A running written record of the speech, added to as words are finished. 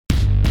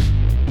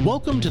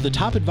Welcome to the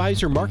Top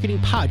Advisor Marketing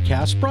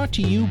Podcast, brought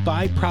to you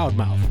by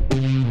Proudmouth.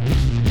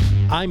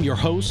 I'm your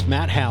host,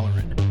 Matt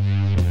Halloran.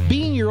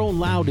 Being your own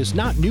loud is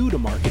not new to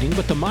marketing,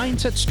 but the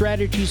mindset,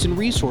 strategies, and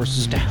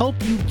resources to help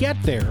you get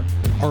there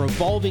are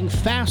evolving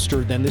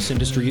faster than this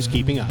industry is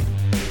keeping up.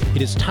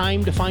 It is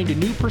time to find a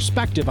new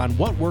perspective on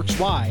what works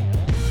why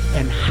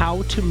and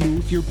how to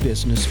move your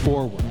business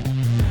forward.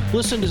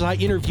 Listen as I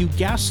interview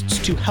guests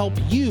to help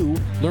you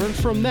learn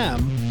from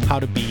them how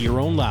to be your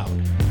own loud.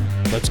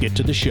 Let's get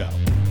to the show.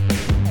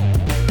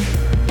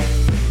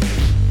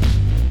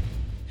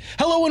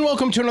 Hello and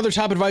welcome to another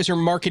Top Advisor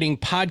Marketing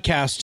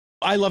Podcast.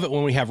 I love it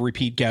when we have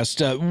repeat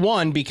guests.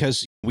 One,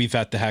 because we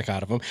vet the heck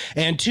out of them.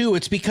 And two,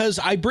 it's because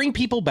I bring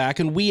people back,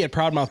 and we at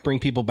Proudmouth bring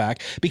people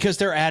back because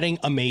they're adding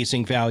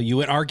amazing value.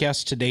 And our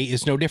guest today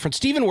is no different.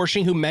 Stephen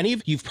Wershing, who many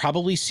of you've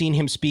probably seen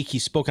him speak.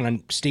 He's spoken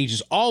on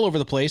stages all over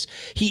the place.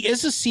 He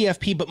is a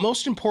CFP, but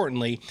most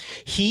importantly,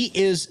 he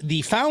is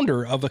the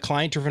founder of a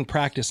client-driven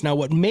practice. Now,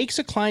 what makes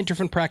a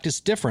client-driven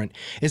practice different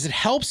is it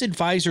helps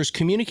advisors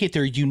communicate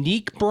their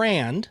unique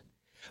brand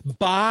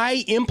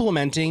by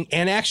implementing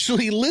and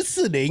actually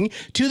listening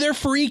to their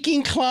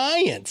freaking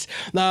clients,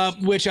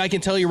 which I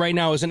can tell you right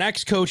now as an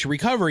ex-coach,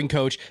 recovering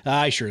coach,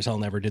 I sure as hell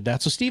never did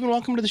that. So Stephen,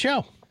 welcome to the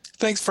show.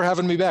 Thanks for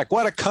having me back.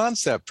 What a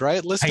concept,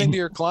 right? Listening to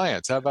your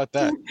clients. How about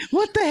that?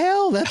 What the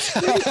hell? That's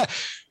great.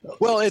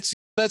 Well,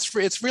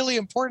 it's really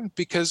important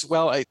because,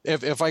 well,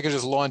 if I could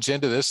just launch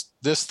into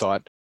this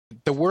thought,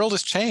 the world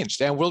has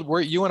changed, and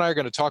you and I are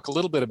going to talk a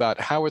little bit about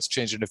how it's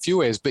changed in a few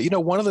ways. But,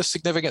 one of the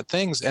significant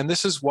things, and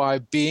this is why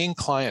being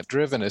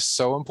client-driven is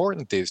so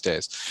important these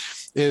days,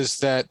 is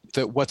that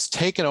what's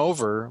taken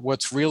over,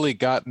 what's really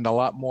gotten a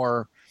lot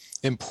more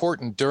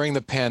important during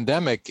the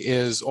pandemic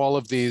is all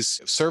of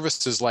these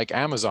services like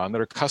Amazon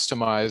that are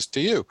customized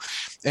to you.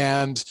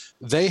 And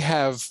they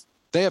have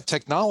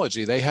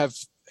technology, they have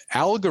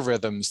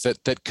algorithms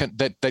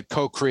that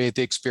co-create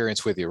the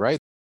experience with you, right?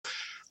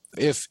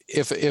 If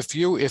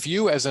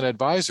you as an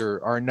advisor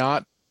are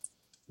not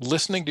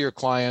listening to your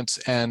clients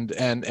and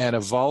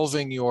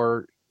evolving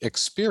your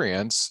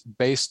experience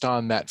based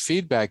on that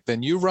feedback,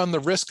 then you run the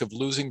risk of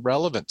losing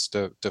relevance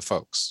to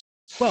folks.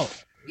 Well,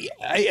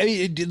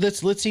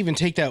 let's even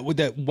take that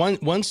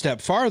one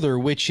step farther,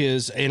 which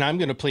is, and I'm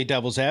going to play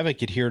devil's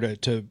advocate here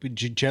to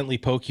gently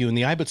poke you in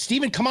the eye. But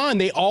Stephen, come on,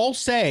 they all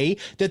say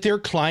that they're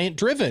client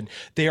driven.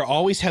 They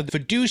always have the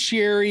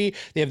fiduciary.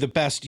 They have the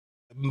best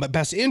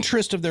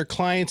interest of their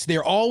clients.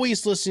 They're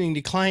always listening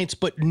to clients,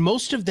 but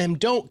most of them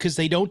don't, because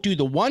they don't do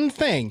the one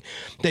thing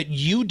that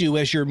you do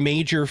as your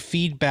major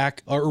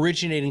feedback or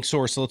originating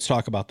source. So let's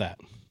talk about that.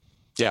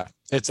 Yeah,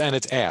 it's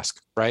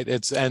ask, right?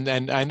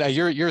 And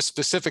you're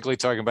specifically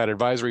talking about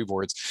advisory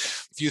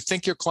boards. If you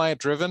think you're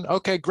client driven,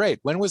 okay, great.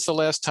 When was the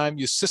last time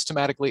you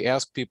systematically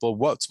asked people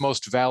what's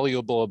most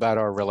valuable about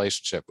our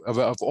relationship?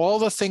 Of all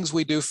the things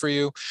we do for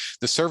you,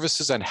 the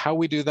services and how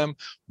we do them,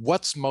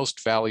 what's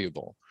most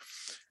valuable?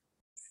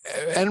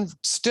 And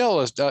still,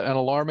 an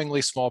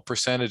alarmingly small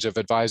percentage of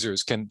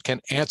advisors can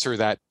answer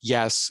that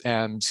yes,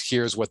 and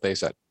here's what they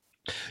said.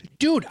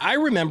 Dude, I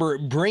remember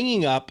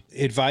bringing up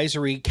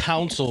advisory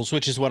councils,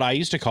 which is what I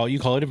used to call, you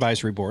call it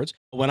advisory boards,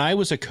 when I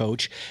was a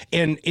coach.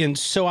 And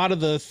so out of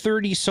the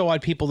 30 so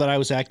odd people that I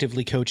was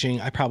actively coaching,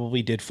 I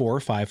probably did 4 or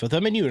 5 of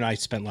them. And you and I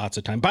spent lots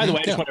of time. By the way,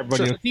 I just want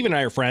everybody to know, Steve and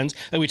I are friends,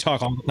 and we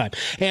talk all the time.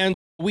 And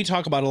we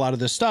talk about a lot of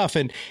this stuff.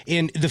 And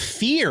the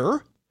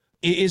fear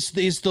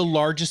is the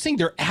largest thing.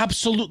 They're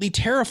absolutely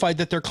terrified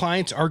that their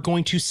clients are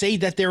going to say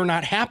that they're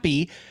not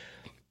happy.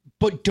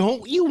 But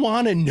don't you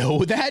want to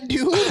know that,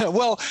 dude?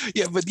 Well,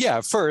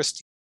 yeah,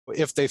 first,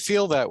 if they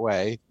feel that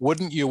way,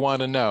 wouldn't you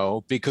want to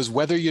know? Because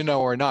whether you know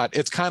or not,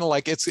 it's kind of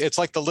like it's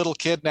like the little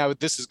kid. Now,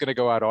 this is going to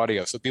go out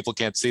audio, so people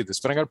can't see this,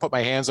 but I'm going to put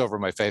my hands over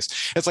my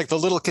face. It's like the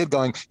little kid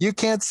going, "You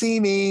can't see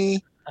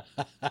me,"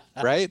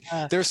 right?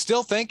 They're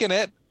still thinking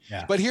it.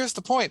 Yeah. But here's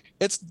the point.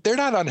 They're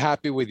not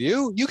unhappy with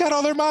you. You got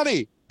all their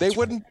money. They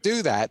wouldn't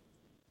do that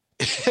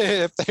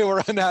if they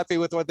were unhappy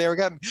with what they were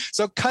getting.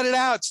 So cut it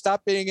out.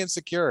 Stop being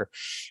insecure.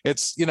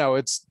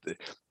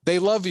 They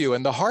love you.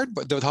 And the hard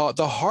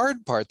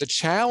part, the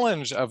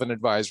challenge of an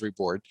advisory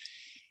board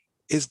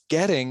is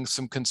getting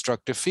some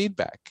constructive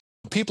feedback.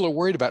 People are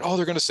worried about,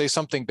 they're going to say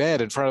something bad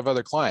in front of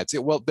other clients.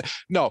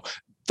 No,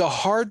 the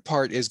hard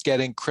part is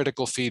getting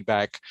critical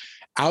feedback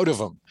out of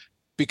them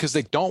because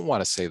they don't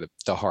want to say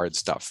the hard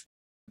stuff.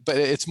 But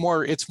it's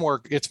more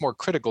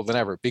critical than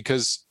ever,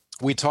 because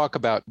we talk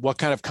about what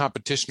kind of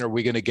competition are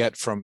we going to get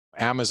from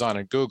Amazon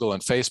and Google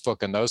and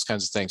Facebook and those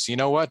kinds of things. You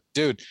know what,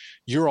 dude,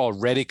 you're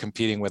already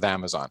competing with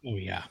Amazon. Oh,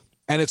 yeah.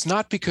 And it's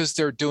not because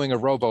they're doing a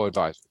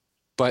robo-advisor,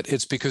 but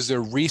it's because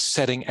they're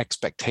resetting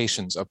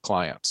expectations of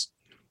clients.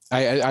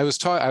 I like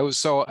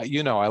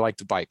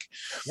to bike.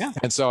 Yeah.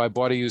 And so I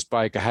bought a used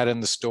bike. I had it in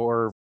the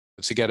store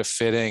to get a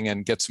fitting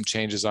and get some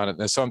changes on it.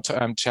 And so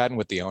I'm chatting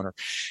with the owner,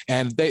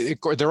 and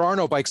there are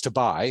no bikes to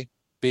buy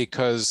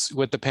because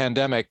with the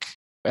pandemic,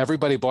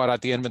 everybody bought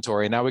out the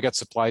inventory. And now we got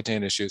supply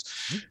chain issues.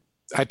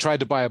 I tried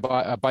to buy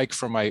a bike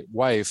for my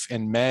wife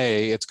in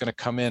May. It's going to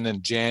come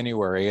in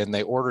January, and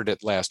they ordered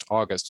it last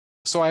August.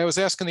 So I was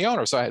asking the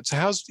owner, so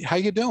how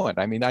you doing?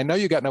 I mean, I know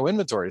you got no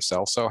inventory to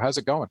sell, so how's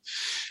it going?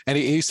 And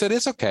he said,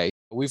 it's okay.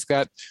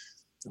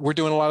 We're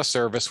doing a lot of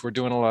service. We're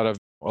doing a lot of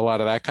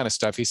that kind of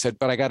stuff. He said,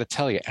 but I got to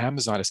tell you,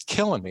 Amazon is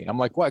killing me. I'm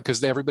like, what?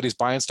 Because everybody's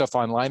buying stuff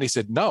online. He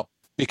said, no,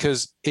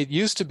 because it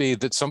used to be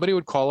that somebody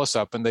would call us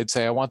up and they'd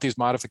say, I want these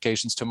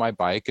modifications to my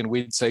bike. And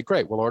we'd say,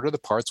 great, we'll order the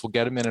parts. We'll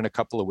get them in a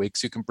couple of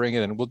weeks. You can bring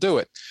it in. We'll do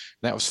it.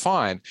 And that was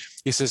fine.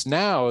 He says,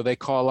 now they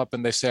call up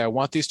and they say, I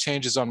want these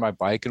changes on my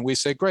bike. And we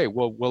say, great,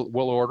 we'll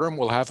order them.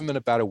 We'll have them in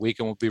about a week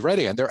and we'll be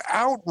ready. And they're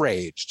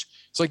outraged.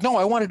 It's like, no,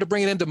 I wanted to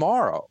bring it in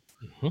tomorrow.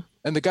 Mm-hmm.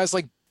 And the guy's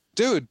like,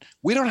 dude,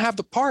 we don't have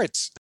the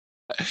parts.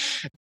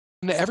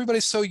 And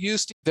everybody's so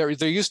used to, they're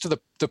used to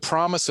the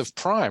promise of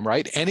Prime,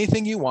 right?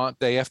 Anything you want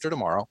day after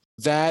tomorrow.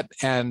 That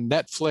and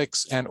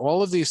Netflix and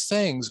all of these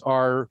things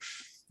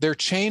they're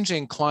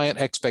changing client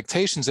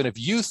expectations. And if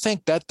you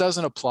think that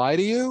doesn't apply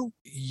to you,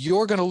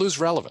 you're going to lose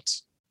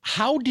relevance.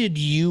 How did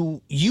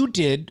you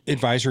did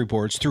advisory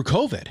boards through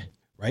COVID?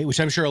 Right?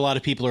 Which I'm sure a lot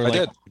of people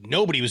are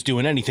nobody was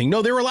doing anything.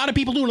 No, there were a lot of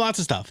people doing lots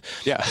of stuff.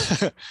 Yeah.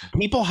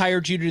 People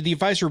hired you to do the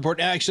advisory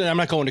board. Actually, I'm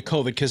not going to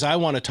COVID because I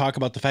want to talk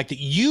about the fact that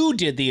you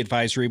did the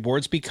advisory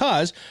boards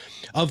because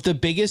of the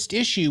biggest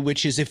issue,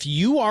 which is if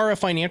you are a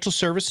financial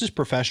services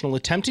professional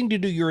attempting to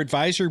do your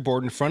advisory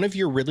board in front of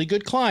your really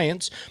good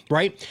clients,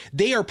 right?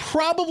 They are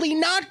probably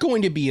not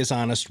going to be as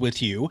honest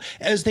with you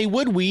as they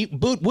would be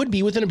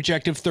with an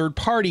objective third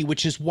party,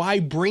 which is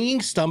why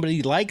bringing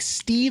somebody like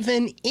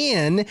Stephen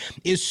in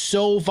is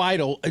so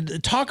vital.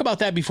 Talk about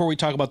that before we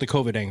talk about the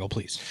COVID angle,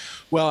 please.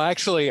 Well,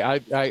 actually, I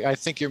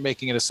think you're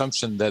making an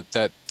assumption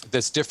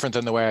that's different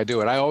than the way I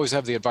do it. I always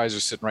have the advisor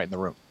sitting right in the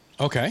room.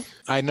 Okay.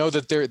 I know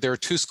that there are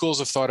two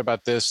schools of thought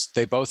about this.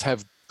 They both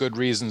have good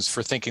reasons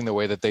for thinking the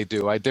way that they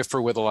do. I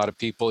differ with a lot of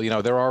people.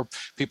 There are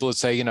people that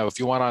say, if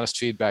you want honest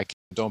feedback,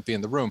 don't be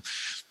in the room.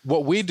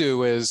 What we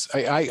do is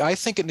I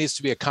think it needs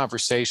to be a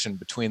conversation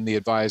between the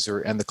advisor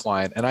and the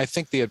client. And I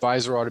think the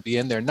advisor ought to be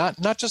in there,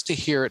 not just to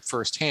hear it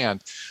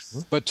firsthand,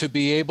 but to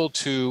be able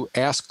to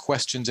ask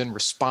questions in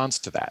response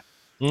to that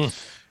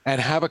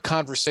and have a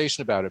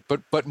conversation about it.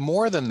 But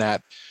more than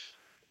that,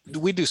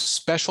 we do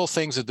special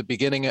things at the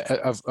beginning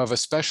of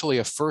especially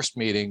a first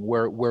meeting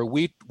where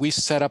we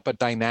set up a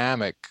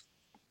dynamic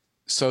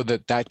so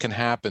that can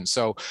happen.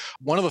 So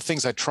one of the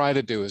things I try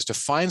to do is to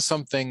find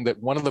something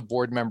that one of the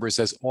board members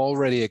has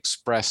already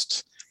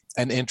expressed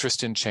an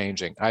interest in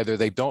changing. Either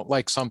they don't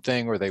like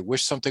something or they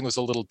wish something was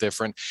a little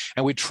different.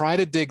 And we try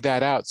to dig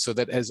that out so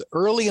that as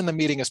early in the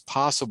meeting as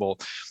possible,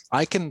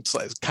 I can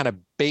kind of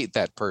bait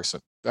that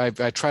person. I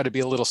try to be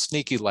a little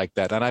sneaky like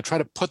that. And I try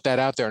to put that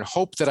out there and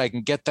hope that I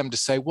can get them to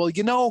say, well,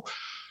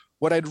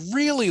 what I'd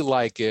really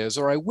like is,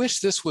 or I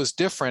wish this was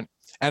different.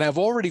 And I've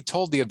already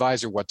told the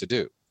advisor what to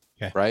do.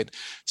 Okay. Right.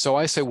 So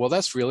I say, well,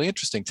 that's really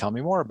interesting. Tell me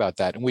more about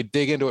that. And we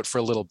dig into it for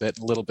a little bit.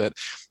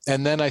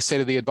 And then I say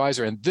to the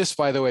advisor, and this,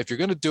 by the way, if you're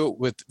going to do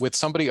it with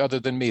somebody other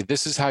than me,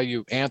 this is how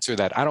you answer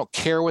that. I don't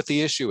care what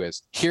the issue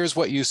is. Here's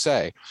what you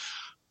say.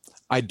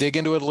 I dig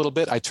into it a little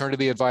bit. I turn to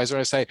the advisor and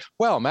I say,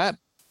 well, Matt,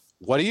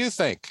 what do you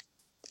think?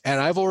 And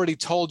I've already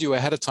told you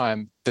ahead of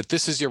time that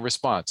this is your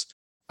response.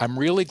 I'm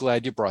really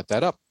glad you brought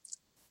that up.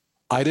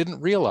 I didn't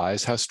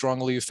realize how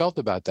strongly you felt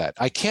about that.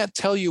 I can't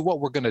tell you what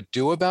we're going to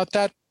do about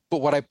that,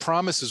 but what I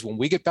promise is when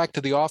we get back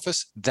to the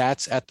office,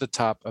 that's at the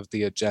top of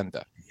the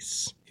agenda.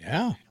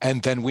 Yeah.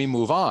 And then we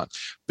move on.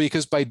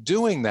 Because by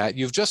doing that,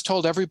 you've just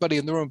told everybody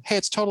in the room, hey,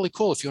 it's totally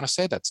cool if you want to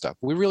say that stuff.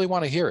 We really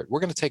want to hear it. We're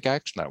going to take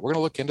action on it. We're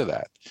going to look into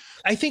that.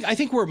 I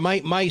think where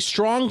my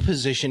strong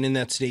position in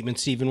that statement,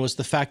 Stephen, was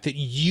the fact that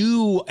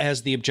you,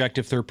 as the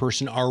objective third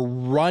person, are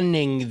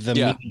running the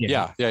meeting.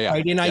 Yeah.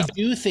 Right? And I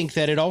do think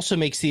that it also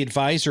makes the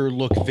advisor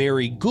look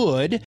very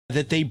good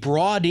that they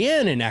brought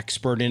in an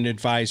expert in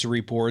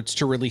advisory boards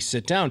to really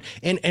sit down.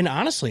 And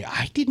honestly,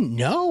 I didn't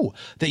know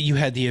that you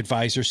had the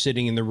advisor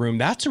sitting in the room.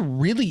 That's a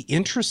really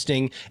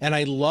interesting, and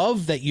I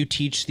love that you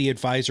teach the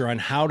advisor on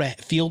how to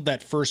field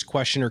that first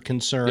question or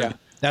concern. Yeah.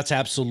 That's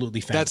absolutely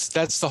fantastic.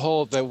 That's the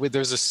whole.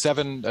 There's a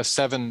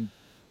seven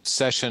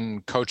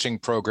session coaching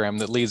program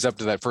that leads up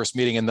to that first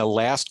meeting, and the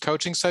last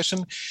coaching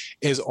session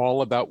is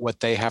all about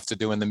what they have to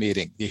do in the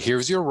meeting.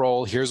 Here's your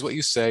role. Here's what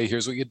you say.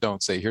 Here's what you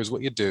don't say. Here's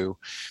what you do.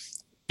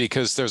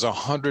 Because there's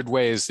 100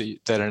 ways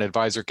that an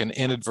advisor can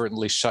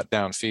inadvertently shut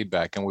down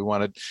feedback, and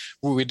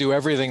we do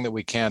everything that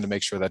we can to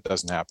make sure that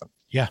doesn't happen.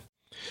 Yeah.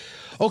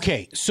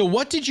 Okay, so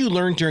what did you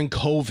learn during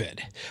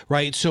COVID,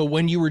 right? So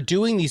when you were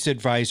doing these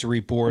advisory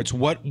boards,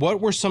 what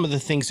were some of the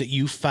things that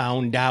you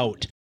found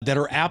out that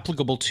are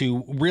applicable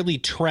to really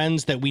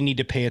trends that we need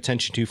to pay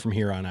attention to from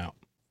here on out?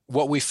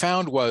 What we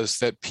found was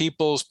that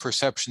people's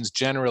perceptions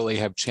generally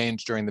have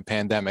changed during the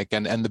pandemic.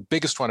 And the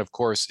biggest one, of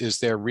course, is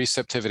their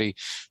receptivity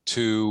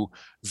to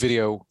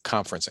video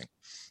conferencing.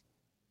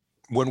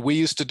 When we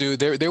used to do,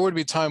 there would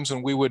be times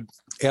when we would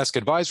ask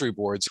advisory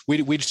boards,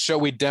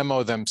 we'd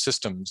demo them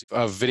systems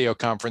of video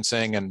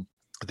conferencing and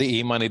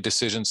the eMoney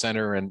Decision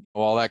Center and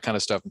all that kind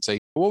of stuff and say,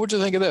 What would you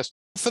think of this?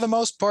 For the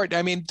most part,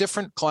 I mean,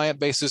 different client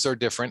bases are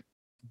different.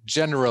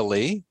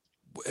 Generally,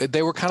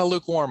 they were kind of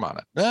lukewarm on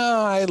it.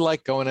 No, I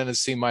like going in and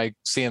seeing my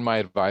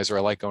advisor.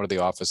 I like going to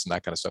the office and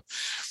that kind of stuff.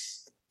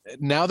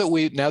 Now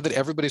that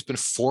everybody's been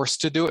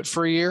forced to do it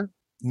for a year,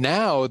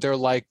 now they're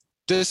like,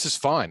 this is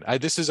fine.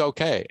 This is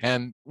okay.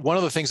 And one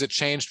of the things that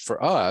changed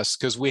for us,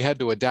 because we had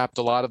to adapt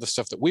a lot of the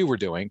stuff that we were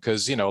doing,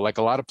 because, like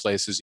a lot of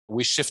places,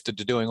 we shifted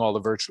to doing all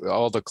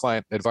the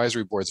client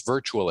advisory boards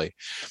virtually.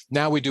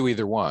 Now we do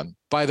either one.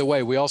 By the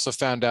way, we also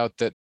found out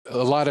that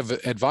a lot of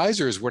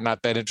advisors were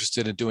not that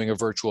interested in doing a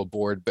virtual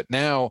board, but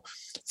now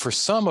for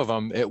some of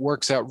them, it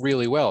works out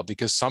really well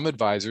because some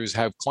advisors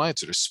have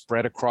clients that are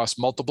spread across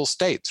multiple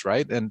states,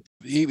 right? And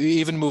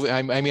even moving,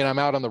 I mean, I'm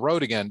out on the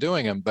road again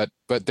doing them, but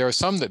there are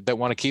some that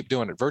want to keep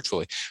doing it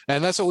virtually.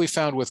 And that's what we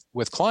found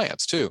with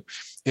clients too,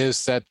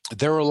 is that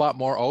they're a lot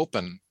more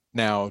open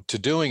now to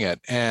doing it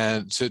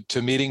and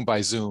to meeting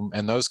by Zoom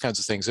and those kinds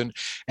of things.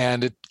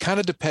 And it kind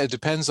of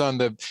depends on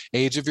the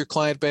age of your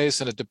client base,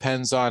 and it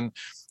depends on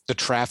the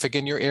traffic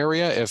in your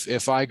area.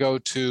 If I go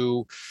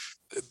to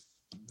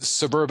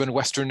suburban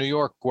Western New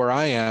York where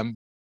I am,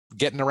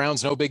 getting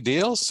around's no big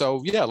deal.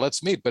 So yeah,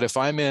 let's meet. But if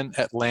I'm in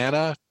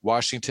Atlanta,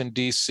 Washington,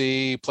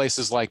 D.C.,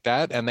 places like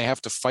that, and they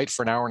have to fight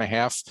for an hour and a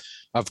half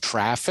of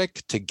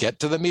traffic to get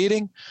to the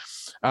meeting,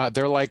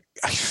 they're like,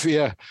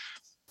 yeah,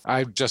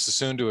 I just as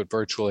soon do it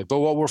virtually. But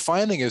what we're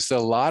finding is that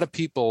a lot of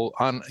people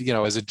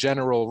as a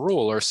general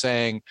rule are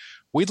saying,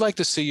 we'd like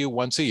to see you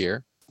once a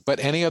year, but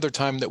any other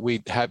time that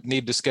we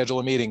need to schedule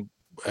a meeting,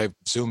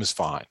 Zoom is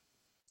fine.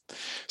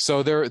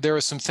 So there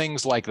are some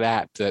things like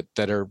that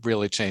are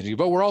really changing.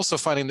 But we're also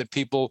finding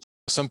that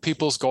some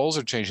people's goals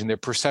are changing. Their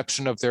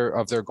perception of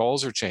their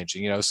goals are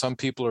changing. Some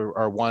people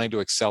are wanting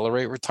to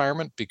accelerate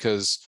retirement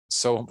because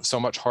so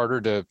much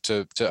harder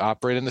to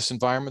operate in this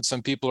environment.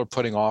 Some people are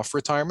putting off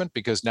retirement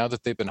because now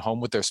that they've been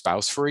home with their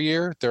spouse for a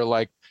year, they're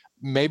like,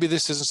 maybe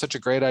this isn't such a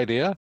great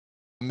idea.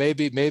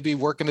 Maybe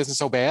working isn't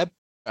so bad.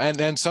 And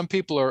then some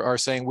people are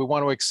saying we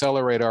want to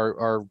accelerate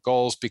our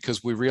goals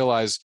because we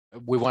realize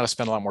we want to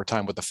spend a lot more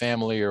time with the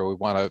family, or we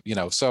want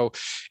to, so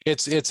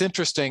it's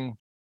interesting.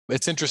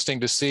 It's interesting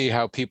to see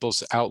how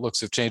people's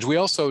outlooks have changed. We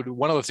also,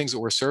 one of the things that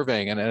we're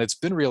surveying, and it's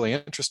been really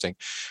interesting,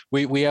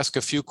 we ask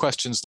a few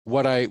questions.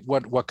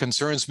 What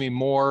concerns me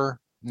more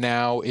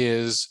now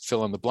is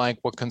fill in the blank.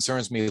 What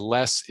concerns me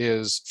less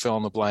is fill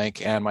in the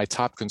blank. And my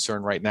top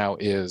concern right now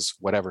is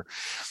whatever.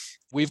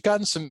 We've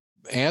gotten some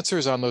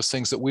answers on those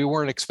things that we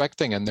weren't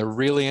expecting, and they're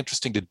really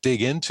interesting to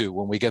dig into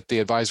when we get the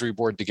advisory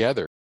board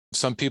together.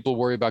 Some people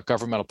worry about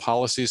governmental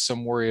policies.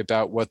 Some worry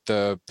about what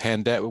the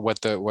pandemic, what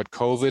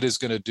COVID is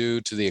going to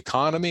do to the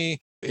economy.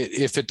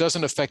 If it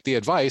doesn't affect the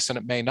advice, and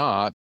it may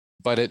not,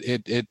 but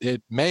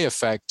it may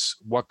affect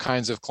what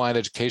kinds of client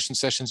education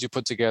sessions you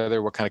put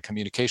together, what kind of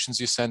communications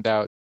you send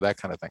out, that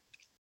kind of thing.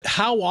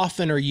 How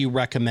often are you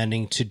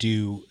recommending to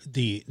do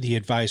the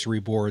advisory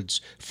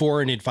boards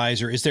for an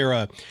advisor?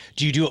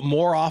 Do you do it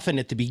more often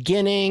at the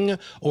beginning,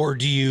 or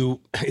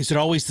is it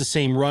always the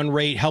same run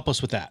rate? Help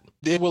us with that.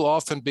 It will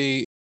often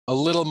be a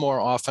little more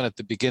often at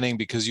the beginning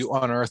because you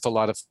unearth a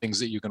lot of things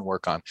that you can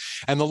work on.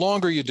 And the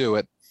longer you do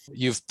it,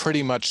 you've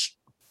pretty much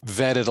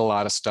vetted a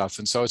lot of stuff.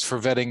 And so it's for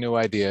vetting new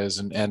ideas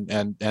and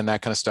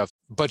that kind of stuff.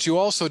 But you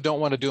also don't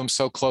want to do them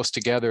so close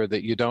together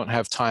that you don't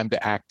have time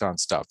to act on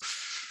stuff.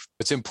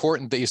 It's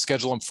important that you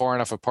schedule them far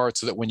enough apart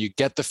so that when you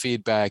get the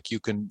feedback, you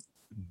can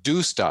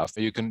do stuff.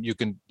 You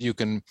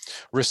can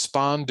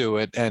respond to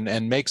it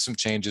and make some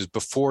changes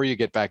before you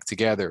get back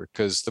together.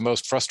 Because the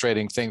most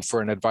frustrating thing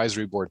for an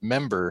advisory board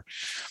member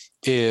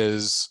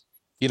is,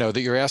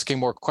 that you're asking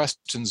more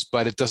questions,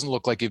 but it doesn't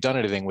look like you've done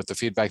anything with the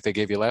feedback they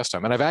gave you last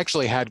time. And I've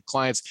actually had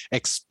clients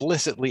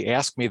explicitly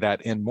ask me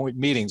that in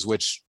meetings,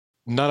 which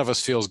none of us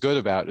feels good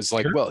about. It's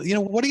like, Well,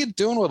 what are you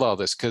doing with all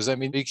this? Because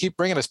you keep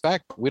bringing us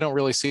back, but we don't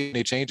really see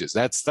any changes.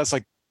 That's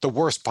like the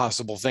worst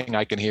possible thing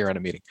I can hear in a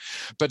meeting.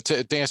 But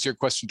to answer your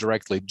question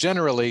directly,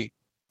 generally,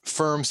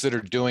 firms that are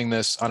doing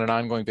this on an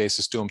ongoing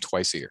basis do them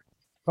twice a year.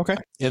 Okay.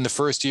 In the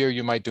first year,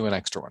 you might do an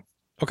extra one.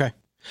 Okay.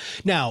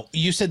 Now,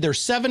 you said there's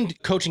 7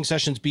 coaching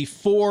sessions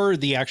before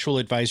the actual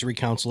advisory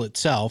council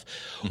itself,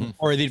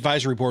 or the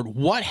advisory board.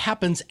 What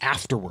happens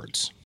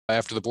afterwards?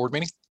 After the board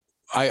meeting?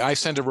 I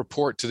send a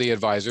report to the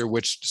advisor,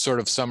 which sort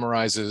of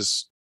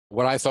summarizes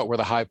what I thought were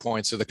the high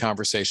points of the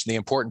conversation, the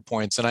important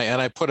points. And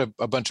I put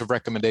a bunch of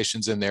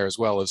recommendations in there as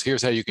well as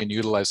here's how you can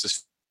utilize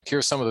this.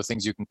 Here's some of the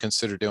things you can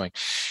consider doing.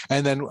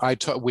 And then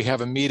we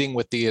have a meeting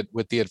with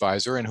the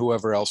advisor and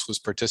whoever else was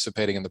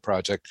participating in the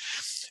project.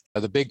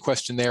 The big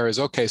question there is,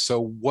 okay,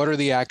 so what are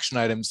the action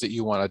items that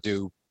you want to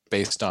do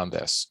based on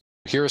this?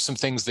 Here are some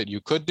things that you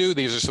could do.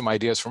 These are some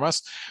ideas from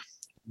us.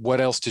 What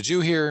else did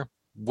you hear?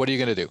 What are you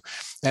going to do?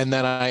 And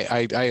then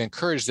I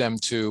encourage them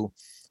to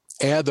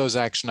add those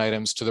action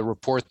items to the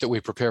report that we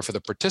prepare for the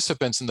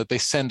participants and that they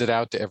send it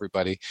out to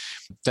everybody.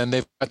 Then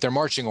they've got their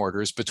marching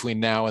orders between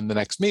now and the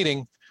next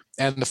meeting.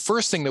 And the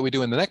first thing that we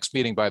do in the next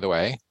meeting, by the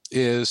way,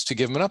 is to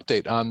give them an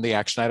update on the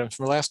action items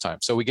from last time.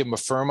 So we give them a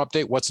firm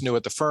update, what's new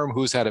at the firm,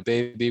 who's had a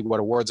baby, what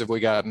awards have we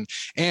gotten,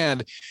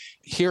 and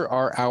here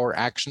are our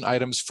action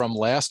items from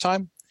last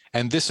time.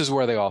 And this is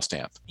where they all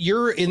stand.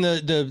 You're in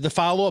the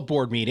follow-up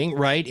board meeting,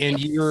 right? And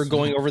you're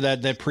going over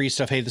that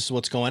pre-stuff. Hey, this is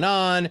what's going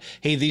on.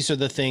 Hey, these are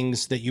the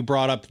things that you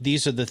brought up.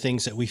 These are the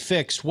things that we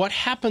fixed. What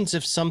happens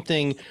if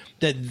something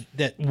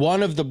that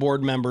one of the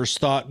board members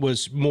thought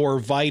was more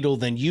vital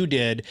than you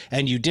did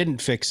and you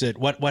didn't fix it?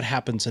 What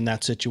happens in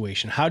that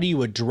situation? How do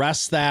you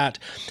address that?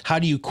 How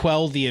do you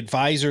quell the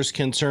advisor's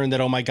concern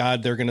that, oh my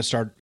God, they're going to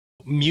start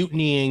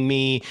mutinying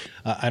me?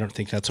 I don't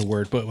think that's a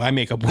word, but I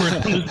make up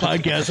words on this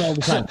podcast all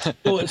the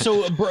time.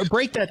 So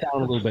break that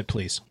down a little bit,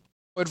 please.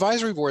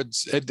 Advisory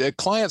boards,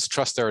 clients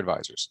trust their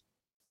advisors.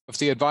 If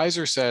the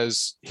advisor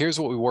says, here's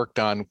what we worked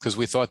on because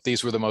we thought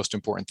these were the most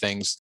important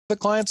things, the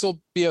clients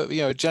will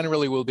be,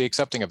 generally will be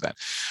accepting of that.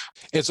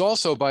 It's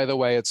also, by the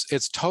way,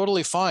 it's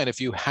totally fine if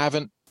you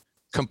haven't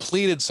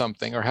completed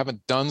something or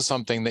haven't done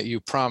something that you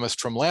promised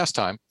from last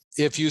time.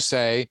 If you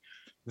say,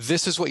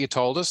 this is what you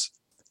told us,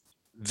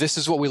 this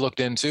is what we looked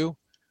into.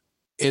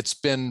 It's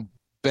been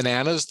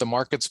bananas. The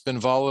market's been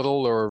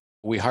volatile, or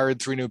we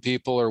hired 3 new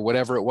people or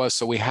whatever it was.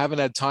 So we haven't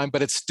had time,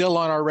 but it's still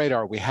on our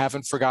radar. We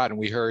haven't forgotten.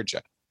 We heard you.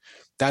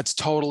 That's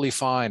totally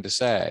fine to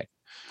say.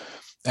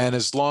 And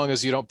as long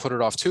as you don't put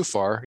it off too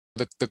far,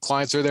 the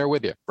clients are there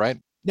with you, right?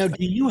 Now,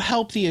 do you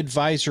help the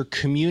advisor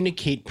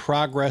communicate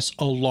progress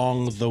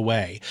along the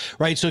way,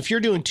 right? So if you're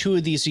doing 2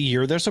 of these a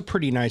year, there's a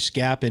pretty nice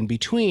gap in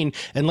between.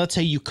 And let's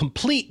say you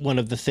complete one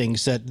of the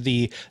things that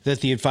the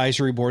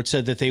advisory board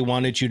said that they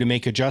wanted you to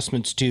make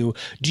adjustments to.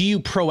 Do you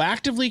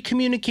proactively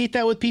communicate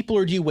that with people,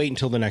 or do you wait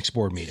until the next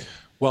board meeting?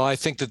 Well, I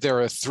think that there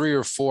are 3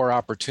 or 4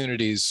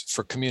 opportunities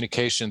for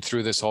communication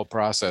through this whole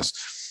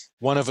process.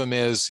 One of them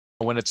is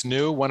when it's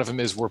new. One of them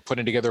is we're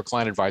putting together a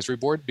client advisory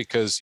board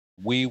because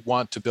we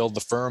want to build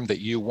the firm that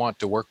you want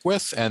to work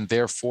with, and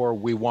therefore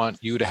we want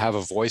you to have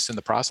a voice in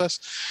the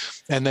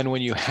process. And then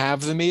when you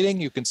have the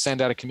meeting, you can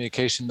send out a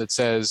communication that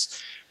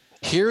says,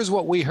 here's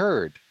what we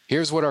heard.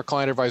 Here's what our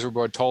client advisory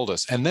board told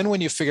us. And then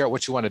when you figure out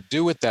what you want to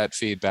do with that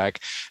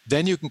feedback,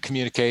 then you can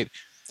communicate,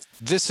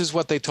 this is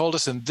what they told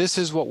us, and this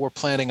is what we're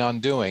planning on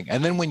doing.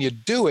 And then when you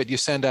do it, you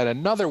send out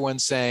another one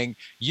saying,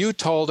 you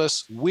told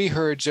us, we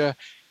heard you.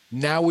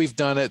 Now we've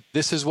done it.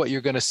 This is what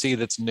you're going to see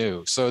that's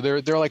new. So there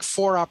are like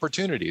 4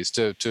 opportunities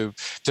to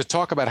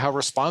talk about how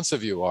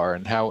responsive you are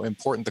and how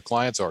important the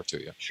clients are to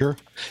you. Sure.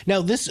 Now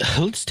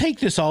let's take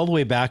this all the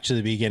way back to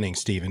the beginning,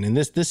 Stephen. And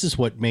this is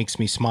what makes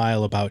me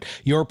smile about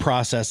your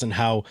process and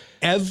how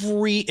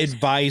every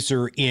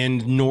advisor in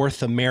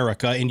North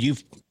America, and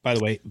you've, by the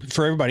way,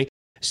 for everybody,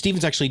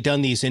 Stephen's actually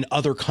done these in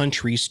other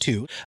countries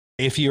too.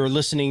 If you're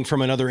listening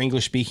from another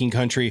English-speaking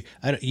country,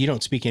 you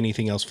don't speak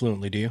anything else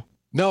fluently, do you?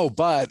 No,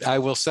 but I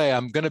will say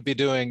I'm going to be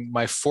doing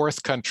my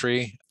 4th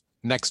country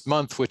next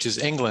month, which is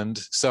England.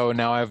 So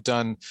now I've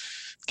done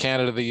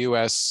Canada, the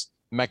US,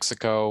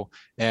 Mexico,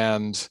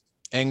 and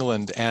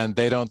England, and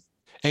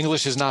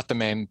English is not the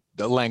main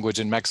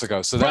language in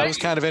Mexico. So that was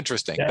kind of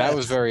interesting. Yeah, that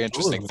was very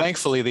interesting.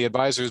 Thankfully, the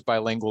advisor is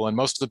bilingual and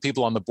most of the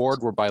people on the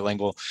board were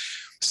bilingual.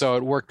 So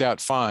it worked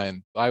out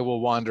fine. I will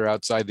wander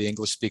outside the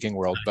English-speaking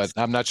world, but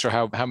I'm not sure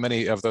how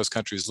many of those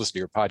countries listen to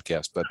your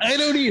podcast. But I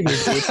don't either.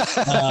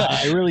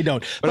 I really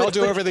don't. But I'll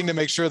do everything to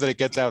make sure that it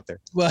gets out there.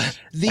 Well,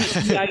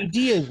 the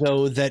idea,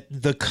 though, that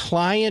the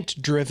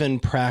client-driven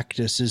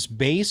practice is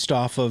based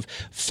off of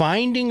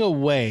finding a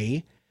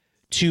way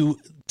to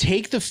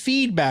take the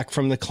feedback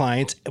from the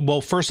clients. Well,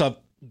 first off,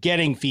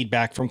 getting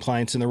feedback from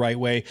clients in the right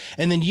way,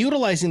 and then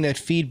utilizing that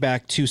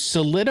feedback to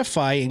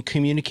solidify and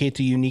communicate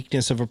the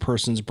uniqueness of a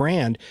person's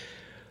brand.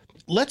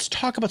 Let's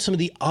talk about some of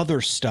the other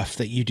stuff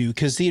that you do,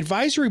 because the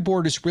advisory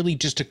board is really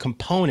just a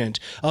component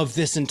of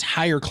this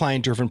entire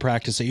client-driven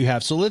practice that you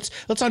have. So let's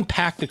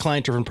unpack the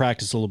client-driven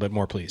practice a little bit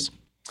more, please.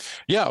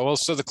 Yeah, well,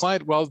 so the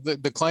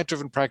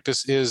client-driven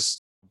practice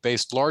is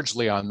based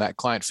largely on that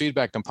client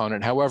feedback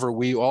component. However,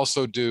 we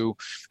also do,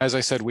 as I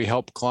said, we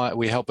help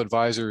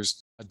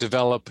advisors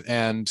develop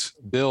and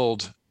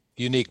build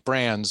unique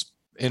brands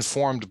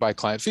informed by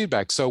client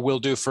feedback. So we'll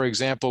do, for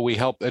example, we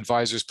help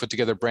advisors put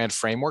together brand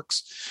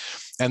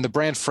frameworks. And the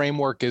brand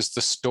framework is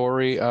the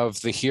story of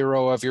the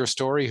hero of your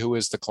story, who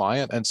is the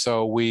client. And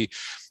so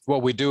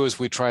what we do is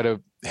we try to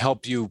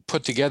help you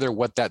put together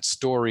what that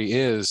story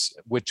is,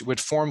 which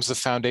forms the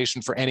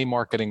foundation for any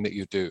marketing that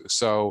you do.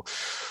 So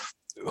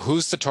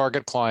who's the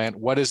target client?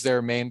 What is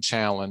their main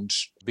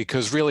challenge?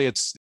 Because really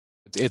it's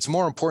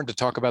more important to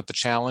talk about the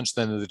challenge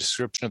than the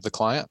description of the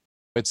client.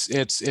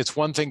 It's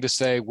one thing to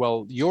say,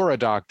 well, you're a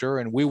doctor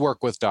and we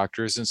work with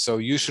doctors, and so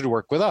you should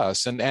work with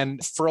us.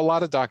 And for a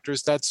lot of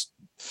doctors, that's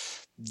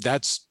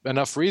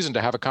enough reason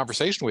to have a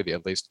conversation with you,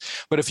 at least.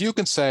 But if you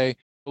can say,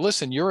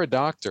 listen, you're a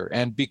doctor,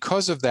 and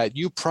because of that,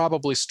 you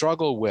probably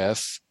struggle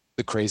with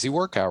the crazy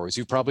work hours.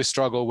 You probably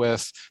struggle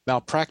with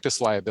malpractice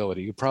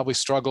liability. You probably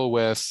struggle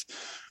with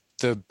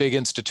the big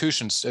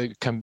institutions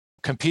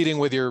competing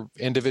with your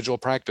individual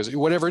practice,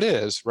 whatever it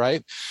is,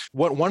 right?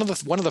 One of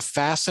the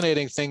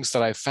fascinating things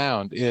that I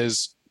found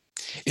is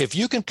If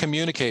you can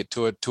communicate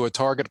to a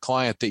target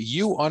client that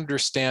you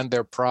understand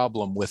their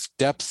problem with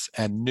depth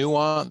and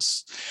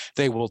nuance,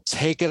 they will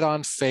take it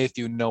on faith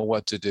you know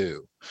what to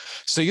do.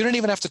 So you don't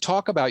even have to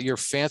talk about your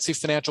fancy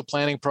financial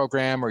planning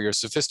program or your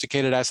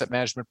sophisticated asset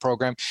management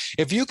program.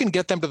 If you can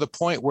get them to the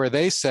point where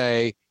they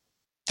say,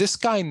 this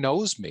guy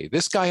knows me,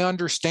 this guy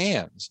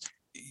understands,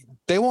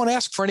 they won't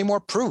ask for any more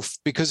proof,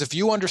 because if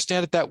you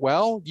understand it that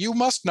well, you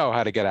must know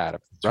how to get out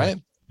of it, right?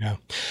 Yeah.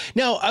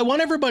 Now, I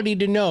want everybody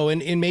to know,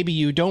 and maybe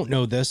you don't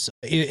know this,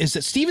 is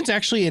that Stephen's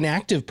actually an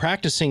active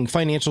practicing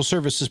financial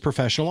services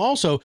professional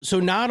also. So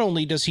not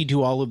only does he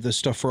do all of this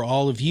stuff for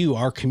all of you,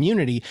 our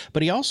community,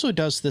 but he also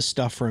does this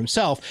stuff for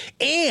himself.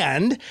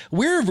 And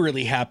we're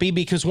really happy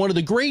because one of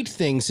the great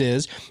things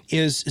is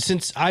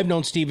since I've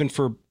known Stephen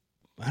for,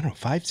 I don't know,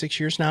 5-6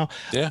 years now,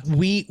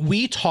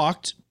 we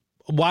talked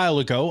a while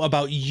ago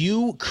about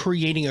you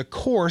creating a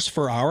course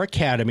for our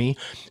academy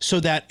so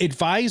that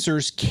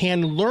advisors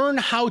can learn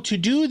how to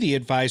do the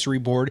advisory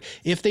board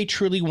if they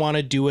truly want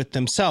to do it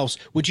themselves.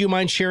 Would you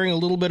mind sharing a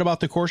little bit about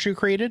the course you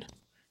created?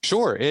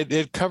 Sure.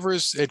 It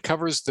covers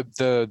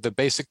the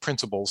basic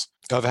principles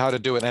of how to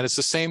do it. And it's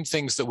the same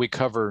things that we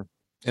cover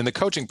in the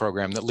coaching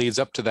program that leads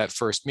up to that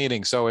first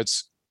meeting. So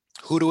it's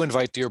who to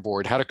invite to your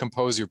board, how to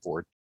compose your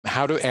board,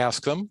 how to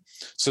ask them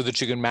so that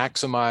you can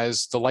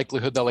maximize the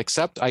likelihood they'll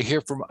accept. I hear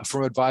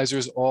from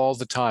advisors all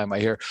the time. I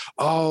hear,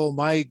 oh,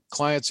 my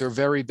clients are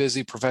very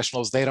busy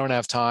professionals. They don't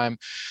have time.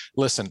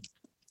 Listen,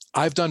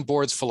 I've done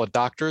boards full of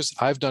doctors.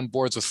 I've done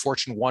boards with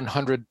Fortune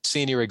 100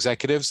 senior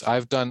executives.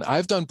 I've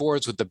done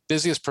boards with the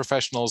busiest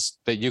professionals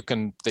that you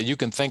can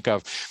think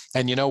of.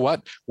 And you know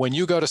what? When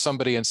you go to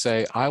somebody and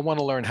say, I want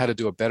to learn how to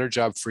do a better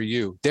job for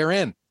you, they're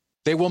in.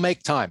 They will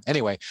make time.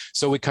 Anyway,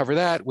 so we cover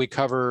that. We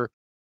cover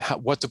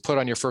what to put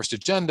on your first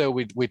agenda.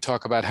 We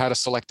talk about how to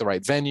select the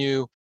right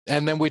venue.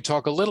 And then we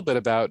talk a little bit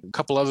about a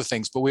couple other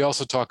things, but we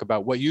also talk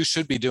about what you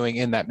should be doing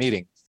in that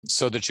meeting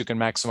so that you can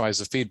maximize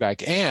the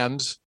feedback.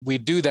 And we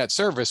do that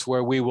service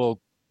where we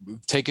will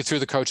take you through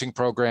the coaching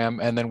program,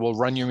 and then we'll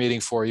run your meeting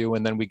for you.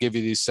 And then we give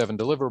you these 7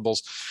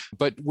 deliverables.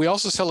 But we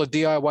also sell a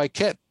DIY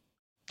kit.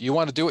 You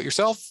want to do it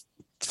yourself?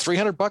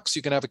 $300,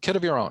 you can have a kit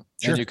of your own.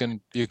 Sure.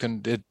 And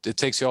it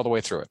takes you all the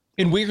way through it.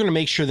 And we're going to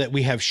make sure that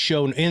we have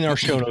shown in our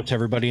show notes,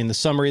 everybody, in the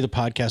summary of the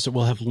podcast, that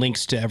we'll have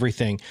links to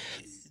everything.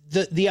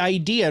 The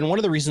idea, and one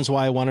of the reasons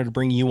why I wanted to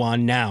bring you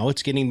on now,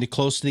 it's getting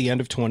close to the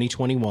end of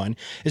 2021,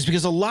 is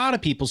because a lot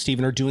of people,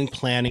 Stephen, are doing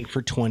planning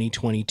for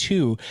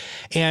 2022.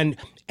 And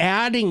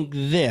adding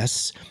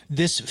this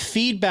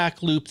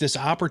feedback loop, this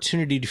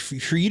opportunity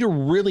for you to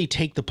really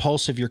take the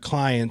pulse of your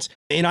clients.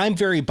 And I'm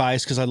very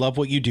biased because I love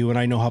what you do and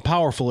I know how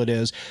powerful it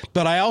is.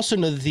 But I also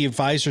know that the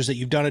advisors that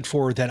you've done it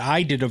for, that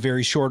I did a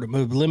very short,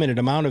 limited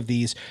amount of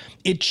these,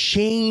 it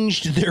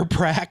changed their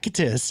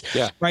practice,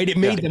 right? It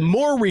made them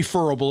more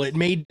referable. It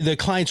made the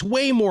clients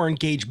way more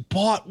engaged,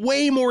 bought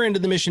way more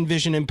into the mission,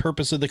 vision, and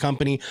purpose of the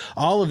company,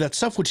 all of that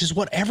stuff, which is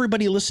what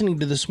everybody listening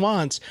to this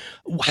wants.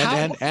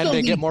 And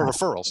they get more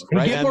referrals,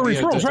 right? Get more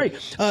referrals,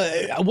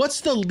 right? What's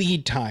the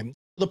lead time?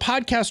 The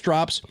podcast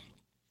drops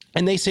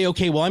and they say,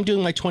 okay, well, I'm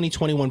doing my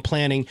 2021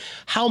 planning.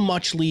 How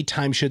much lead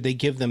time should they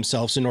give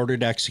themselves in order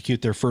to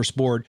execute their first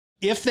board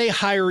if they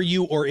hire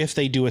you or if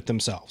they do it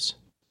themselves?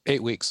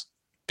 8 weeks,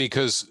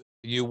 because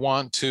you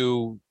want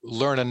to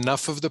learn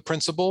enough of the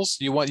principles.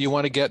 You want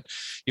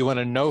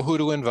to know who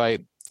to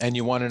invite, and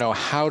you want to know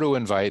how to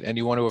invite, and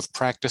you want to have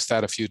practiced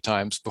that a few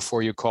times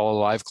before you call a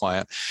live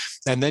client.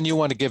 And then you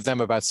want to give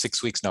them about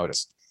 6 weeks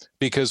notice,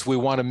 because we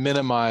want to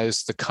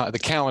minimize the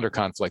calendar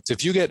conflicts.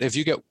 If you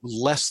get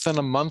less than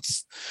a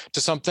month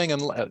to something,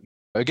 and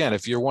again,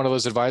 if you're one of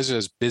those advisors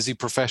as busy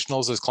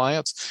professionals as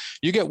clients,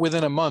 you get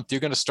within a month,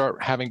 you're going to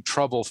start having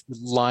trouble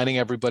lining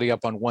everybody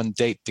up on one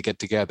date to get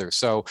together.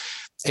 So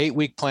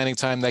 8-week planning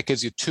time, that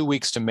gives you 2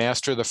 weeks to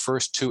master the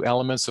first 2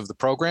 elements of the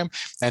program.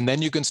 And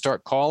then you can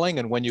start calling.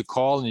 And when you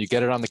call and you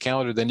get it on the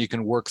calendar, then you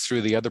can work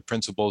through the other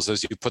principles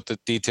as you put the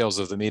details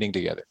of the meeting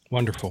together.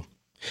 Wonderful.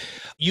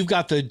 You've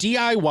got the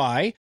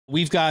DIY.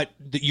 We've got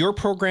your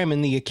program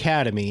in the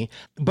academy,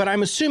 but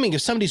I'm assuming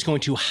if somebody's going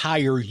to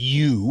hire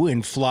you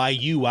and fly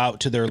you out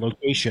to their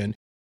location,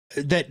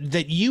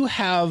 that you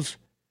have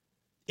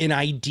an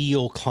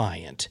ideal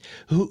client.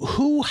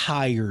 Who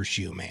hires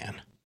you,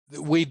 man?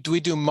 We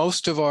do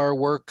most of our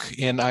work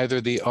in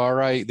either the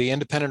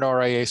independent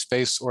RIA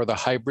space or the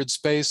hybrid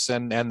space,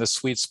 and the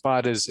sweet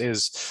spot is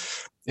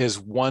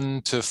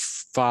 1 to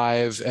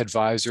 5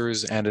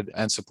 advisors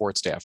and support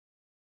staff.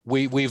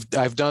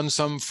 I've done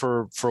some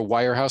for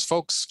wirehouse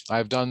folks.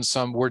 I've done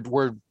some.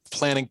 We're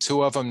planning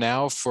 2 of them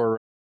now for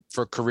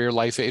career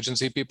life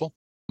agency people.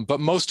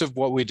 But most of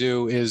what we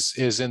do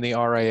is in the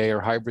RIA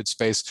or hybrid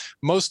space,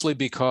 mostly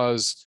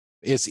because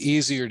it's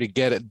easier to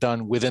get it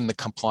done within the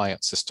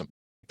compliance system.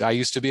 I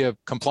used to be a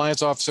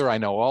compliance officer. I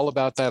know all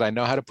about that. I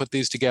know how to put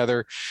these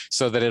together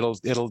so that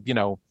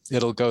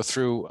it'll go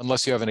through,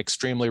 unless you have an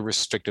extremely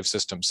restrictive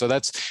system. So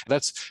that's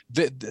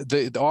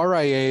the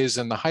RIAs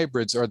and the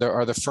hybrids are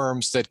the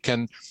firms that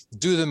can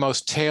do the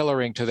most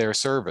tailoring to their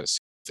service.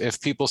 If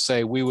people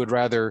say we would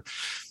rather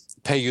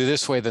pay you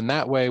this way than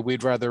that way.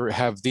 We'd rather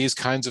have these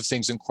kinds of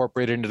things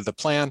incorporated into the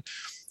plan.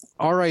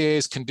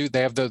 RIAs can do,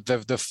 they have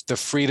the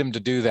freedom to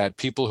do that.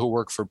 People who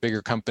work for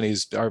bigger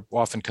companies are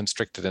often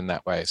constricted in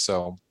that way.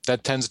 So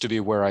that tends to be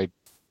where I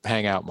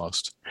hang out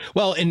most.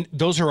 Well, and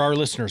those are our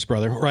listeners,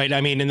 brother, right?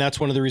 I mean, and that's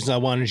one of the reasons I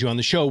wanted you on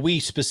the show. We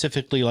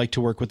specifically like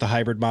to work with the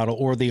hybrid model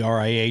or the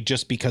RIA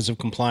just because of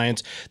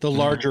compliance. The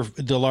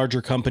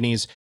larger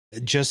companies,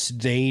 just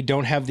they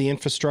don't have the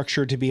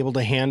infrastructure to be able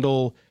to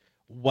handle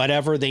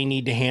whatever they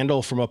need to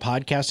handle from a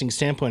podcasting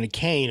standpoint. I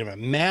can't even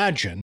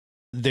imagine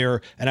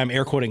their, and I'm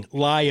air quoting,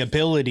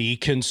 liability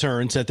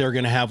concerns that they're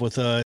going to have with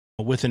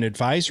an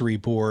advisory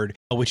board,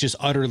 which is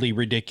utterly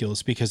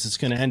ridiculous because it's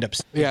going to end up.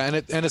 Yeah.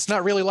 And it's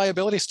not really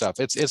liability stuff.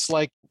 It's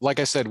like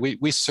I said,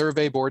 we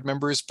survey board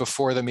members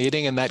before the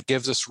meeting, and that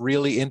gives us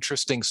really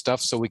interesting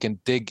stuff so we can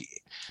dig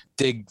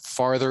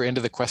farther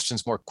into the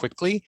questions more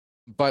quickly.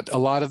 But a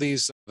lot of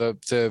these,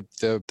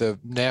 the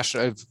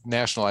national,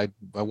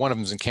 one of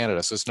them is in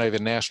Canada, so it's not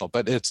even national,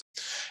 but it's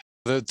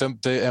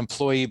the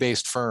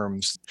employee-based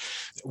firms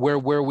where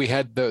we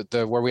had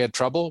where we had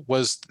trouble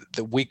was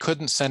that we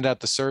couldn't send out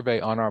the survey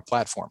on our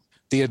platform.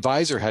 The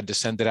advisor had to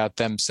send it out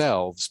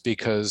themselves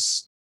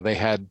because they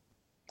had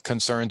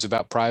concerns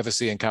about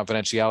privacy and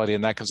confidentiality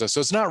and that kind of stuff.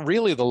 So it's not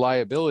really the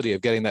liability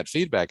of getting that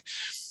feedback.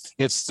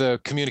 It's the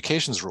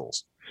communications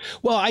rules.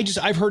 Well,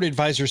 I've heard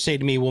advisors say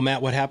to me, well,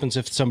 Matt, what happens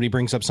if somebody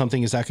brings up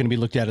something? Is that going to be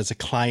looked at as a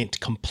client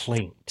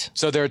complaint?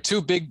 So there are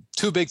two big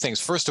things.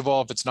 First of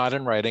all, if it's not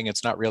in writing,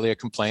 it's not really a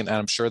complaint. And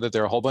I'm sure that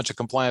there are a whole bunch of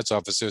compliance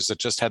officers that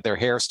just had their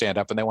hair stand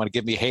up and they want to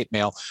give me hate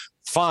mail.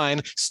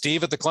 Fine.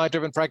 Steve at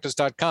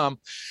theclientdrivenpractice.com.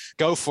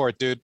 Go for it,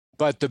 dude.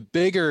 But the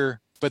bigger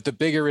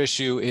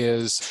issue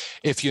is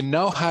if you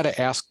know how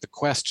to ask the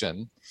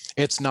question,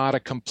 it's not a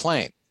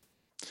complaint,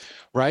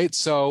 right?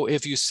 So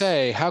if you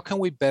say, how can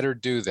we better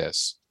do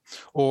this?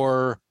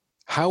 Or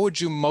how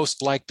would you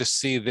most like to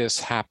see this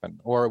happen?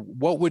 Or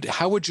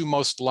how would you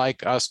most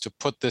like us to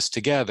put this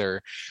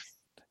together?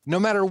 No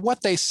matter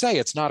what they say,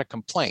 it's not a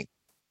complaint,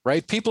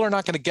 right? People are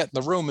not going to get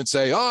in the room and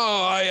say,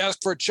 oh, I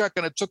asked for a check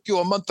and it took you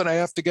a month and I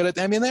have to get it.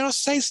 I mean, they don't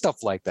say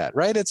stuff like that,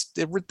 right?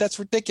 That's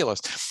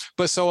ridiculous.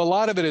 But so a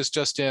lot of it is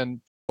just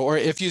or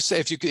if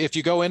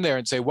you go in there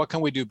and say, what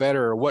can we do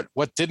better? Or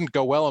what didn't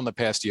go well in the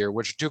past year,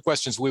 which are two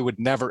questions we would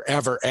never,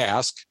 ever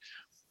ask.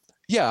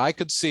 Yeah, I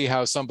could see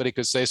how somebody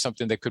could say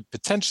something that could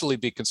potentially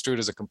be construed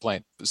as a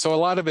complaint. So a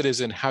lot of it is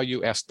in how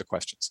you ask the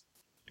questions.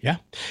 Yeah.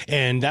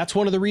 And that's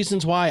one of the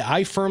reasons why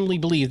I firmly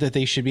believe that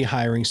they should be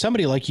hiring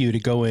somebody like you to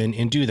go in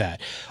and do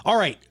that. All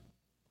right.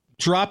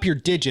 Drop your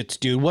digits,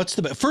 dude.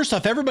 First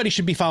off, everybody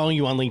should be following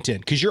you on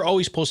LinkedIn because you're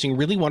always posting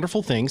really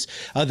wonderful things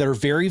that are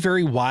very,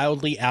 very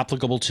wildly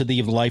applicable to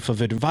the life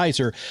of an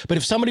advisor. But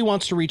if somebody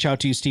wants to reach out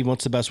to you, Steve,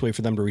 what's the best way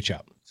for them to reach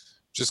out?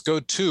 Just go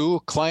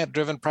to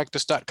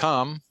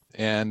clientdrivenpractice.com.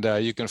 And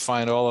you can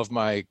find all of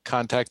my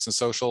contacts and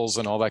socials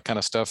and all that kind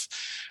of stuff.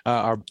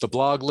 The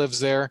blog lives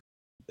there.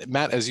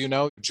 Matt, as you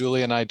know,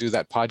 Julie and I do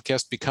that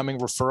podcast, Becoming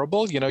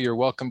Referable. You know, you're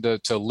welcome to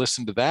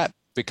listen to that,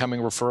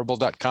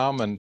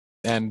 becomingreferable.com.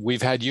 And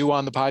we've had you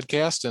on the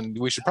podcast, and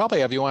we should probably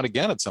have you on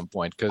again at some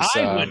point because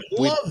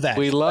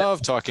we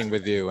love talking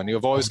with you, and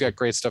you've always got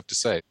great stuff to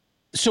say.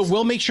 So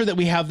we'll make sure that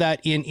we have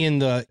that in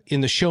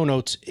the show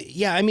notes.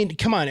 Yeah, I mean,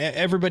 come on,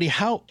 everybody,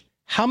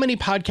 How many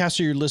podcasts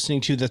are you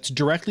listening to that's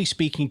directly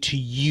speaking to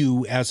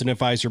you as an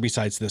advisor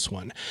besides this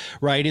one,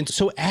 right? And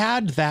so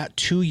add that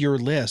to your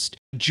list.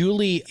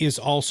 Julie is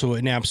also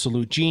an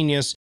absolute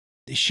genius.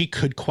 She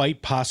could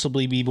quite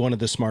possibly be one of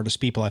the smartest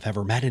people I've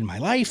ever met in my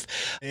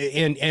life.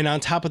 And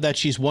on top of that,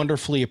 she's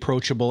wonderfully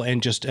approachable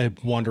and just a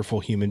wonderful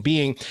human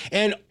being.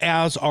 And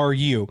as are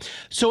you.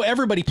 So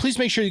everybody, please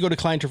make sure you go to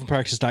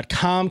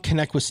clientdrivenpractice.com,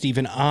 connect with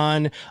Stephen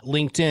on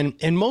LinkedIn.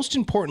 And most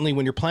importantly,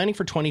 when you're planning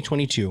for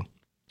 2022,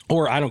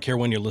 or I don't care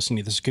when you're listening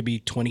to this, it could be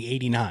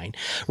 2089,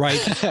 right?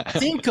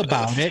 Think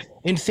about it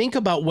and think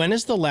about when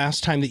is the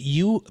last time that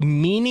you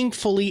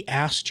meaningfully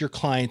asked your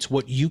clients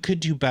what you could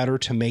do better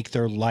to make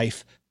their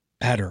life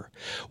better.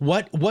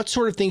 What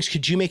sort of things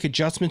could you make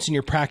adjustments in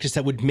your practice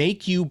that would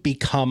make you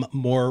become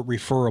more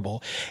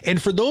referable?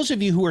 And for those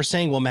of you who are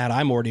saying, well, Matt,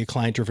 I'm already a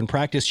client-driven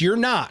practice, you're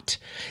not.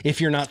 If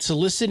you're not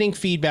soliciting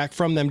feedback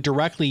from them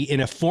directly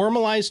in a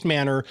formalized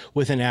manner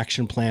with an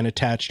action plan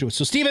attached to it.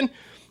 So, Stephen,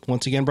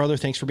 once again, brother,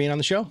 thanks for being on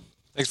the show.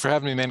 Thanks for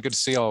having me, man. Good to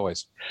see you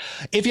always.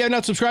 If you have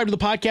not subscribed to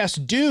the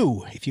podcast,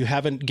 do. If you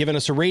haven't given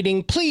us a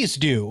rating, please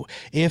do.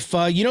 If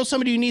you know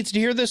somebody who needs to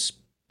hear this,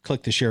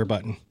 click the share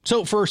button.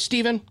 So for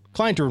Stephen,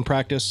 Client-Driven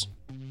Practice,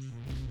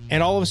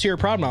 and all of us here at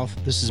Proudmouth,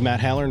 this is Matt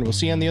Haller, and we'll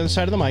see you on the other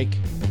side of the mic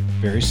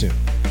very soon.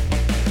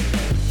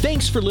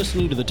 Thanks for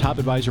listening to the Top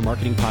Advisor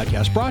Marketing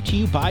Podcast, brought to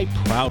you by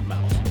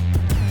Proudmouth.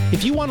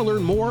 If you want to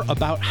learn more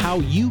about how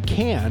you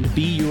can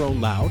be your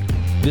own loud,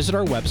 visit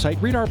our website,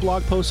 read our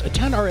blog posts,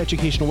 attend our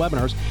educational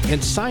webinars,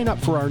 and sign up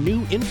for our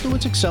new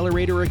Influence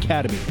Accelerator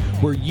Academy,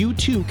 where you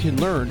too can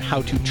learn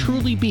how to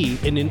truly be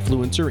an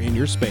influencer in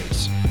your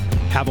space.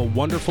 Have a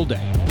wonderful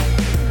day.